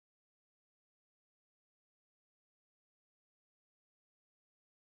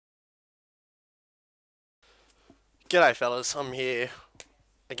G'day fellas, I'm here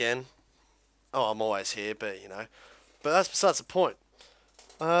again. Oh, I'm always here, but you know. But that's besides the point.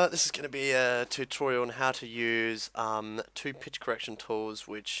 This is going to be a tutorial on how to use two pitch correction tools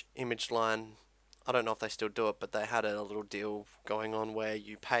which ImageLine, I don't know if they still do it, but they had a little deal going on where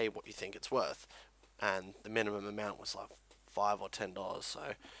you pay what you think it's worth. And the minimum amount was like $5 or $10. So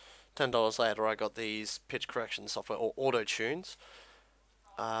 $10 later I got these pitch correction software, or auto tunes.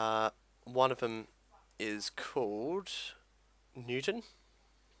 One of them is called Newton,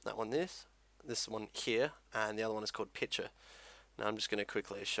 that one this one here, and the other one is called Pitcher. Now I'm just going to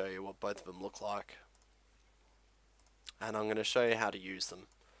quickly show you what both of them look like, and I'm going to show you how to use them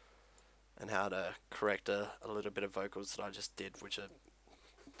and how to correct a little bit of vocals that I just did, which are,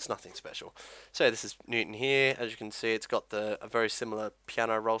 it's nothing special. So this is Newton here. As you can see, it's got a very similar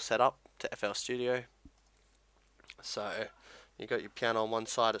piano roll setup to FL Studio. So you got your piano on one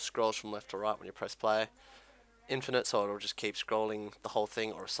side, it scrolls from left to right when you press play. Infinite, so it'll just keep scrolling the whole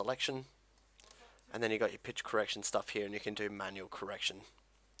thing, or a selection. And then you got your pitch correction stuff here, and you can do manual correction.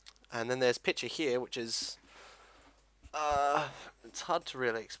 And then there's Pitcher here, which is it's hard to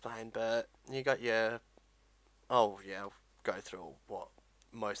really explain, but you got your, oh yeah, I'll go through what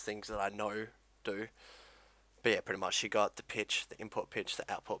most things that I know do. But yeah, pretty much you got the pitch, the input pitch, the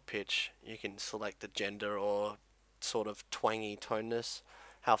output pitch. You can select the gender or sort of twangy toneness,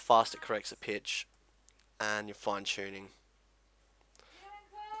 how fast it corrects a pitch, and your fine tuning.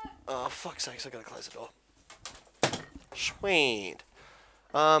 Oh fuck's sakes, I gotta close the door. Sweet.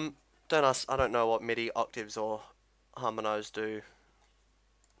 Don't ask, I don't know what MIDI octaves or harmonize do.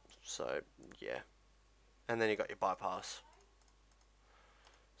 So yeah. And then you got your bypass.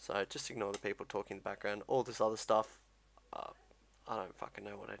 So just ignore the people talking in the background. All this other stuff, I don't fucking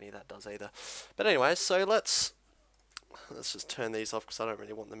know what any of that does either. But anyways, so let's just turn these off because I don't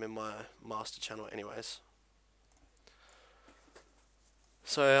really want them in my master channel anyways.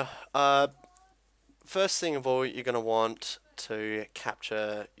 So first thing of all, you're going to want to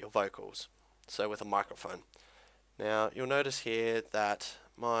capture your vocals, so with a microphone. Now you'll notice here that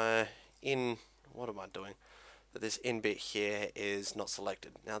what am I doing? That this in bit here is not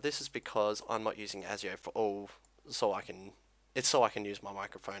selected. Now this is because I'm not using ASIO for all, so I can use my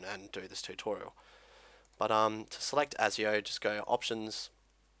microphone and do this tutorial. But to select ASIO, just go Options,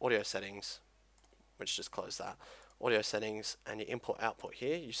 Audio Settings, which just close that. Audio Settings, and your input output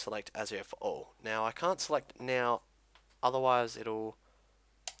here, you select ASIO for all. Now I can't select now, otherwise it'll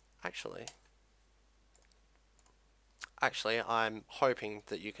actually I'm hoping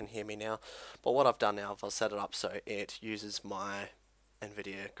that you can hear me now, but what I've done now is I've set it up so it uses my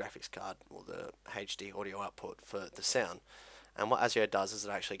NVIDIA graphics card, or the HD audio output for the sound. And what ASIO does is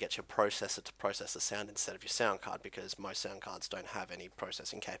it actually gets your processor to process the sound instead of your sound card, because most sound cards don't have any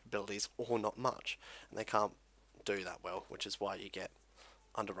processing capabilities, or not much, and they can't do that well, which is why you get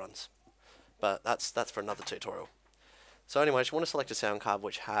underruns. But that's for another tutorial. So anyways, you want to select a sound card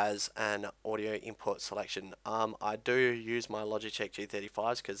which has an audio input selection. I do use my Logitech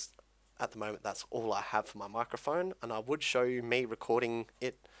G35s because at the moment that's all I have for my microphone, and I would show you me recording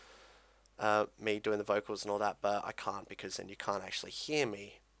it, me doing the vocals and all that, but I can't because then you can't actually hear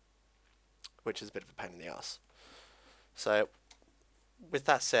me, which is a bit of a pain in the ass. So with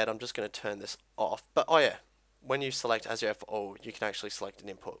that said, I'm just going to turn this off. But oh yeah, when you select ASIO for all, you can actually select an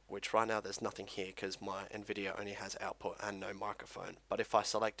input, which right now there's nothing here because my NVIDIA only has output and no microphone. But if I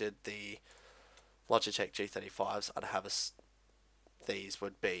selected the Logitech G35s, I'd have these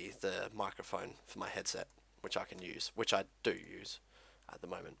would be the microphone for my headset, which I can use, which I do use at the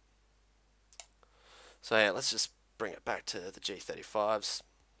moment. So yeah, let's just bring it back to the G35s.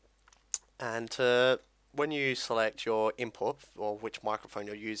 And when you select your input, or which microphone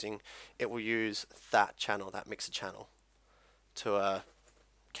you're using, it will use that channel, that mixer channel, to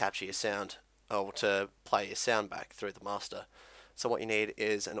capture your sound, or to play your sound back through the master. So what you need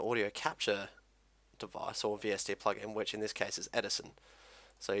is an audio capture device, or VST plugin, which in this case is Edison.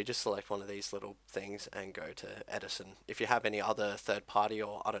 So you just select one of these little things and go to Edison. If you have any other third party,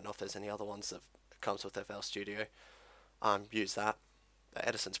 or I don't know if there's any other ones that comes with FL Studio, use that.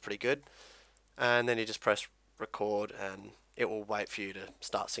 Edison's pretty good. And then you just press record, and it will wait for you to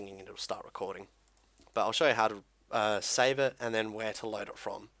start singing and it'll start recording. But I'll show you how to save it and then where to load it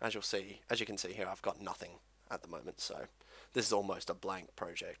from. As you can see here, I've got nothing at the moment, so this is almost a blank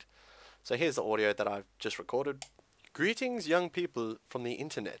project. So here's the audio that I've just recorded. Greetings, young people from the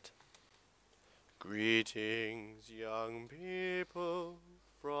internet. Greetings, young people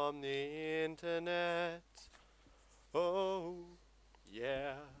from the internet. Oh,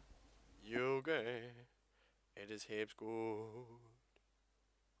 yeah. Yoga, it is heaps good.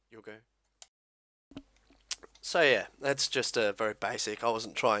 Yoga. So yeah, that's just a very basic. I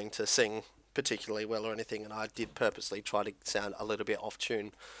wasn't trying to sing particularly well or anything, and I did purposely try to sound a little bit off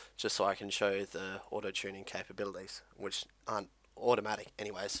tune just so I can show the auto tuning capabilities, which aren't automatic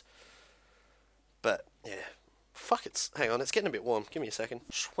anyways. But yeah, fuck, hang on, it's getting a bit warm. Give me a second.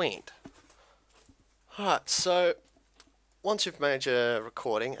 Sweet. Alright, so once you've made your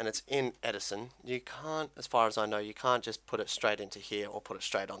recording and it's in Edison, you can't, as far as I know, you can't just put it straight into here or put it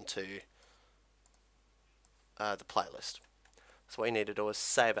straight onto the playlist. So what you need to do is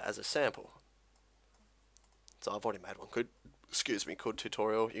save it as a sample. So I've already made one. Called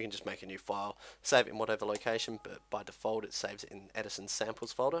tutorial. You can just make a new file, save it in whatever location, but by default it saves it in Edison's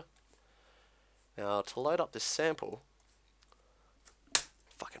samples folder. Now to load up this sample,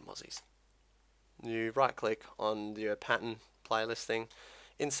 fucking mozzies, you right click on your pattern playlist thing,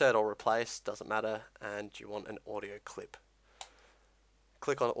 insert or replace, doesn't matter, and you want an audio clip.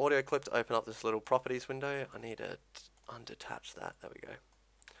 Click on audio clip to open up this little properties window. I need to undetach that, there we go.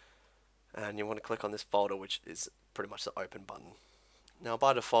 And you want to click on this folder, which is pretty much the open button. Now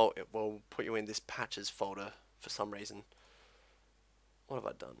by default it will put you in this patches folder for some reason. What have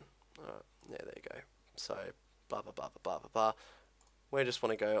I done? Yeah, there you go. So blah blah blah blah blah blah blah. We just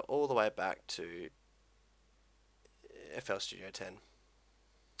want to go all the way back to FL Studio 10.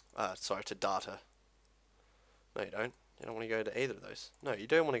 Sorry, to data. No, you don't. You don't want to go to either of those. No, you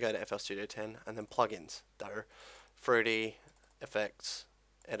don't want to go to FL Studio 10 and then plugins. Data, Fruity, Effects,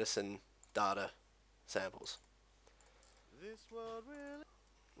 Edison, Data, Samples. This world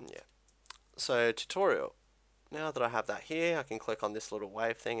will... Yeah. So tutorial. Now that I have that here, I can click on this little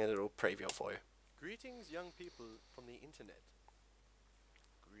wave thing and it'll preview it for you. Greetings, young people from the internet.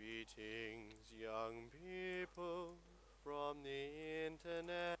 Greetings, young people from the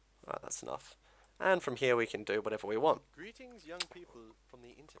internet. Right, that's enough. And from here we can do whatever we want. Greetings, young people from the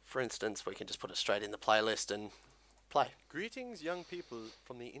internet. For instance, we can just put it straight in the playlist and play. Greetings, young people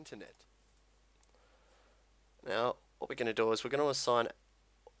from the internet. Now, what we're going to do is we're going to assign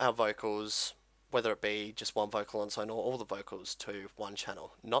our vocals, whether it be just one vocal on its own or all the vocals, to one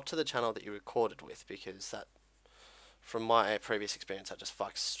channel. Not to the channel that you recorded with, because that, from my previous experience, that just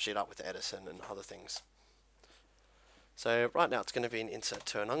fucks shit up with Edison and other things. So right now it's going to be an insert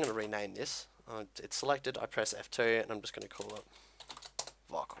 2, and I'm going to rename this. It's selected, I press F2, and I'm just going to call it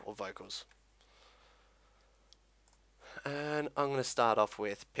voc or vocals. And I'm going to start off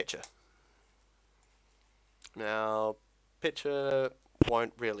with Pitcher. Now, Pitcher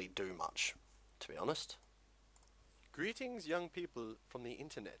won't really do much, to be honest. Greetings, young people from the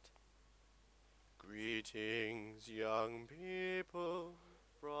internet. Greetings, young people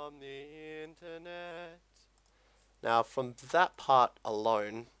from the internet. Now, from that part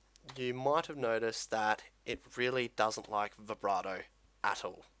alone, you might have noticed that it really doesn't like vibrato at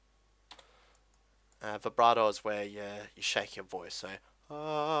all. Vibrato is where you shake your voice, so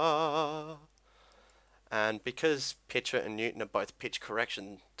ah. And because Pitcher and Newton are both pitch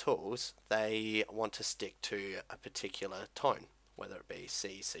correction tools, they want to stick to a particular tone, whether it be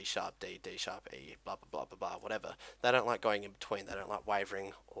C, C sharp, D, D sharp, E, blah blah blah blah blah, whatever. They don't like going in between. They don't like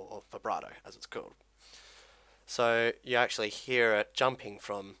wavering or vibrato, as it's called. So you actually hear it jumping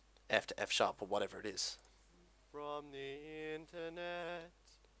from F to F sharp or whatever it is. From the internet,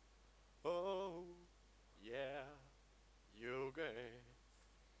 oh yeah, you go.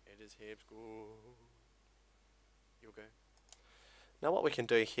 It is hip school. You go. Now what we can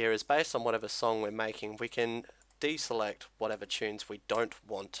do here is, based on whatever song we're making, we can deselect whatever tunes we don't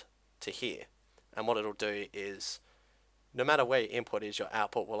want to hear. And what it'll do is, no matter where your input is, your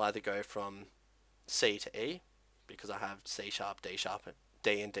output will either go from C to E, because I have C sharp,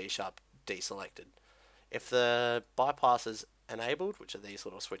 D and D sharp deselected. If the bypass is enabled, which are these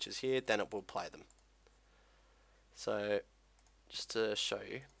little switches here, then it will play them. So, just to show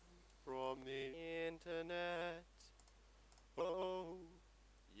you. From the internet, oh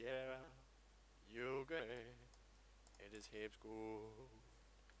yeah, you go. It is hip school.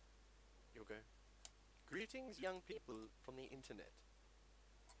 You go. Greetings, young people from the internet.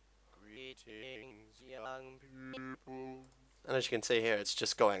 Greetings, young people. And as you can see here, it's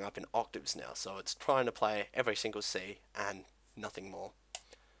just going up in octaves now, so it's trying to play every single C and nothing more.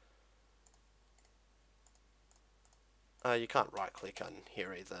 You can't right click on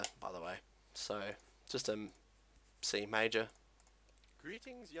here either, by the way, so just a C major.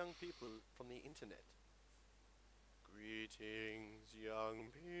 Greetings, young people from the internet. Greetings,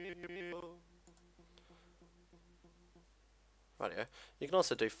 young people. Rightio. You can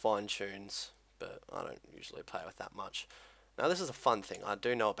also do fine tunes, but I don't usually play with that much. Now this is a fun thing. I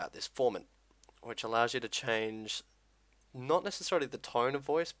do know about this formant, which allows you to change not necessarily the tone of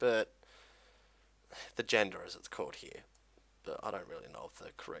voice, but the gender as it's called here, but I don't really know of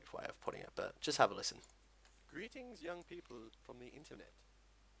the correct way of putting it, but just have a listen. Greetings, young people from the internet.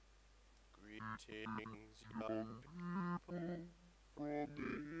 Greetings, young people from the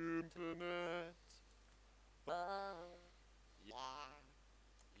internet. Oh, yeah.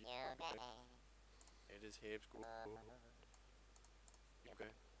 It is Hibbs. Okay.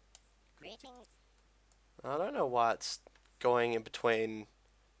 Greetings. I don't know why it's going in between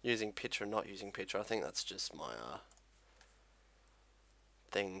using Pitcher and not using Pitcher. I think that's just my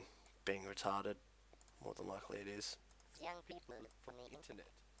thing being retarded. More than likely it is. Young people from the internet.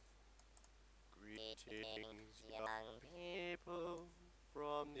 Greetings, young people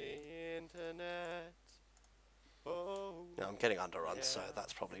from the internet. Oh, Yeah, I'm getting underrun, so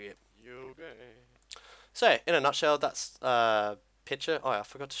that's probably it. yoga. So, in a nutshell, that's Pitcher. Oh, I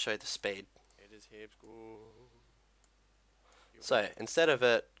forgot to show you the speed. It is Hibbs. So, instead of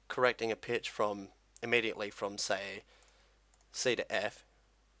it correcting a pitch from immediately from, say, C to F,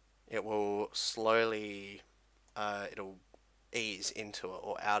 it will slowly, it'll ease into it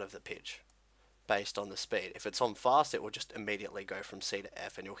or out of the pitch based on the speed. If it's on fast, it will just immediately go from C to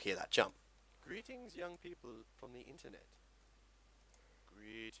F and you'll hear that jump. Greetings, young people from the internet.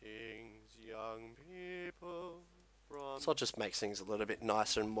 Greetings, young people from... So it just makes things a little bit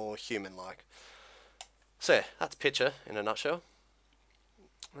nicer and more human-like. So, yeah, that's Pitcher in a nutshell.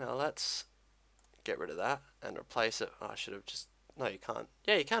 Now let's get rid of that and replace it. I should have just... No, you can't.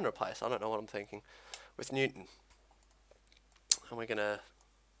 Yeah, you can replace. I don't know what I'm thinking. With Newton. And we're going to...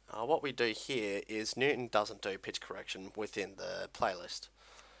 what we do here is Newton doesn't do pitch correction within the playlist.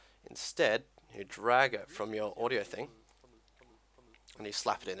 Instead, you drag it from your audio thing and you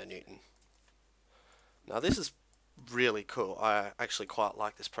slap it into Newton. Now this is really cool. I actually quite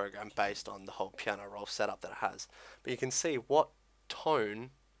like this program based on the whole piano roll setup that it has. But you can see what tone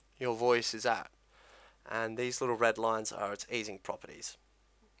your voice is at. And these little red lines are its easing properties.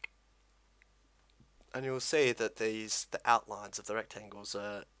 And you'll see that the outlines of the rectangles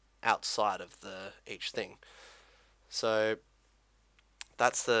are outside of each thing. So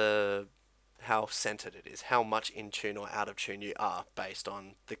that's how centered it is, how much in tune or out of tune you are based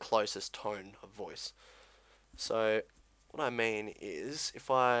on the closest tone of voice. So what I mean is, if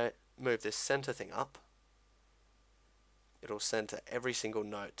I move this center thing up, it'll center every single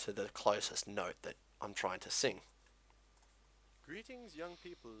note to the closest note that I'm trying to sing. Greetings, young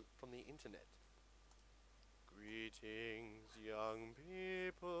people from the internet. Greetings, young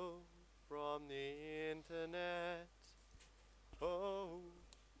people from the internet. Oh,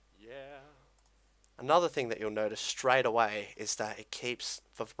 yeah. Another thing that you'll notice straight away is that it keeps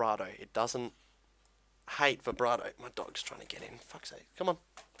vibrato. It doesn't hate vibrato. My dog's trying to get in. Fuck's sake. Come on.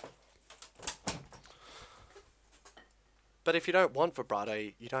 But if you don't want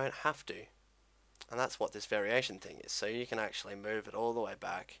vibrato, you don't have to. And that's what this variation thing is. So you can actually move it all the way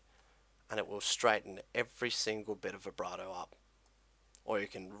back and it will straighten every single bit of vibrato up. Or you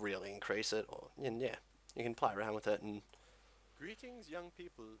can really increase it, or yeah, you can play around with it. And greetings, young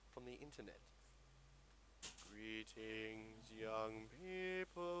people from the internet. Greetings, young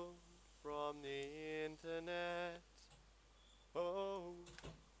people from the internet. Oh,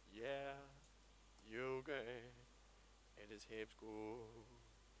 yeah, yoga. It is Hibbs.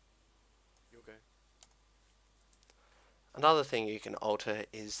 Yoga. another thing you can alter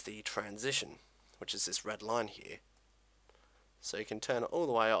is the transition, which is this red line here. So you can turn it all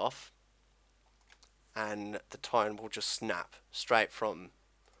the way off and the tone will just snap straight from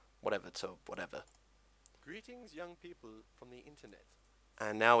whatever to whatever. Greetings, young people from the internet.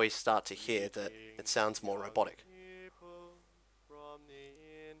 And now we start to hear that it sounds more robotic. People from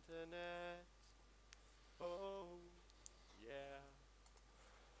the internet. Oh, yeah.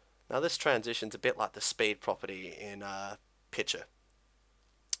 Now this transition's a bit like the speed property in Pitcher.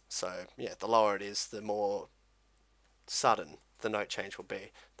 So yeah, the lower it is, the more sudden the note change will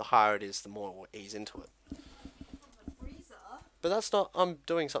be. The higher it is, the more it will ease into it. But that's not... I'm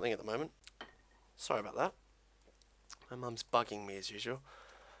doing something at the moment. Sorry about that. My mum's bugging me as usual.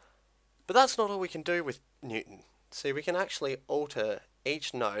 But that's not all we can do with Newton. See, we can actually alter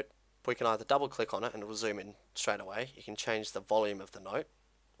each note. We can either double click on it and it will zoom in straight away. You can change the volume of the note,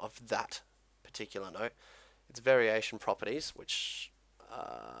 of that particular note. Its variation properties, which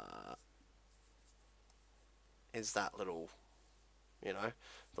is that little, you know,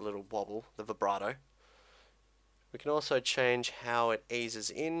 the little wobble, the vibrato. We can also change how it eases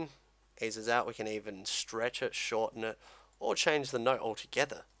in, eases out. We can even stretch it, shorten it, or change the note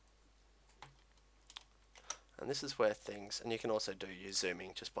altogether. And this is where things, and you can also do your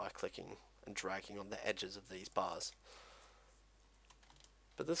zooming just by clicking and dragging on the edges of these bars.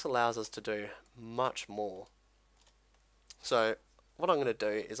 But this allows us to do much more. So what I'm going to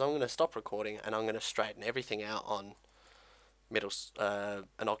do is I'm going to stop recording and I'm going to straighten everything out on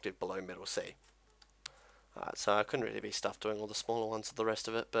an octave below middle C. Alright, so I couldn't really be stuffed doing all the smaller ones of the rest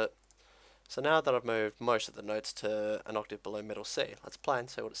of it, but so now that I've moved most of the notes to an octave below middle C, let's play and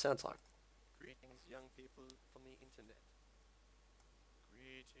see what it sounds like. Greetings, young people from the internet.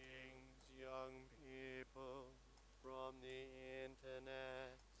 Greetings, young people from the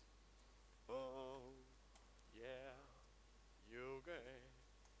internet. Oh, yeah, you gay.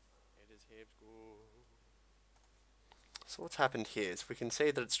 It is heaps good. So what's happened here is we can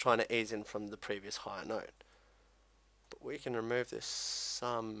see that it's trying to ease in from the previous higher note. But we can remove this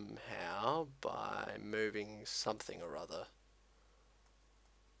somehow by moving something or other.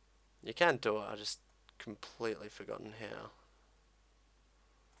 You can do it, I just completely forgotten how.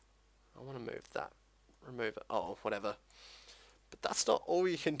 I want to move that. Remove it. Oh, whatever. But that's not all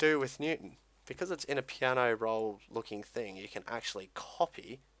you can do with Newton. Because it's in a piano roll looking thing, you can actually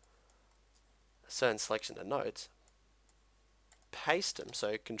copy a certain selection of notes, paste them,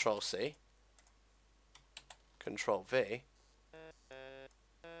 so Control C, Control V.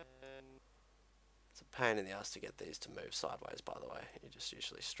 It's a pain in the ass to get these to move sideways, by the way. You just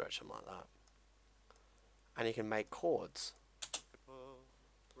usually stretch them like that. And you can make chords.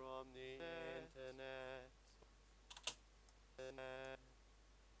 From the internet.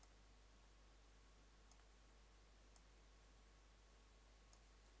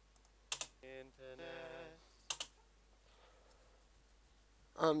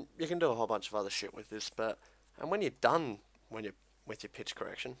 You can do a whole bunch of other shit with this, and when you're done with your pitch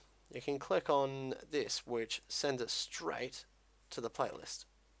correction, you can click on this, which sends it straight to the playlist.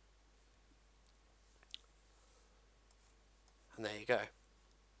 And there you go.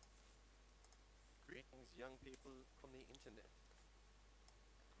 Greetings, young people from the internet.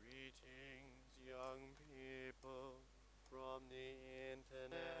 Greetings, young people from the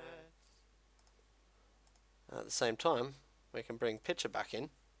internet. At the same time, we can bring Pitcher back in.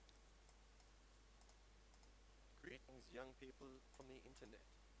 Greetings, young people from the internet.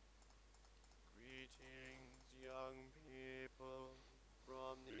 Greetings, young people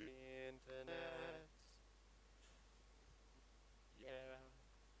from the internet. Yeah,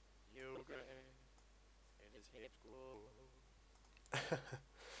 you gay. It is heaps good.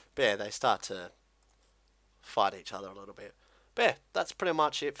 But yeah, they start to fight each other a little bit. But yeah, that's pretty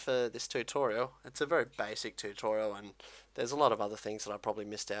much it for this tutorial. It's a very basic tutorial, and there's a lot of other things that I probably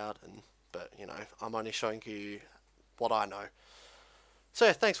missed out, but you know, I'm only showing you what I know. So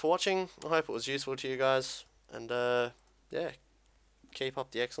yeah, thanks for watching. I hope it was useful to you guys, and yeah, keep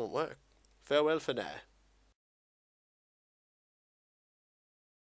up the excellent work. Farewell for now.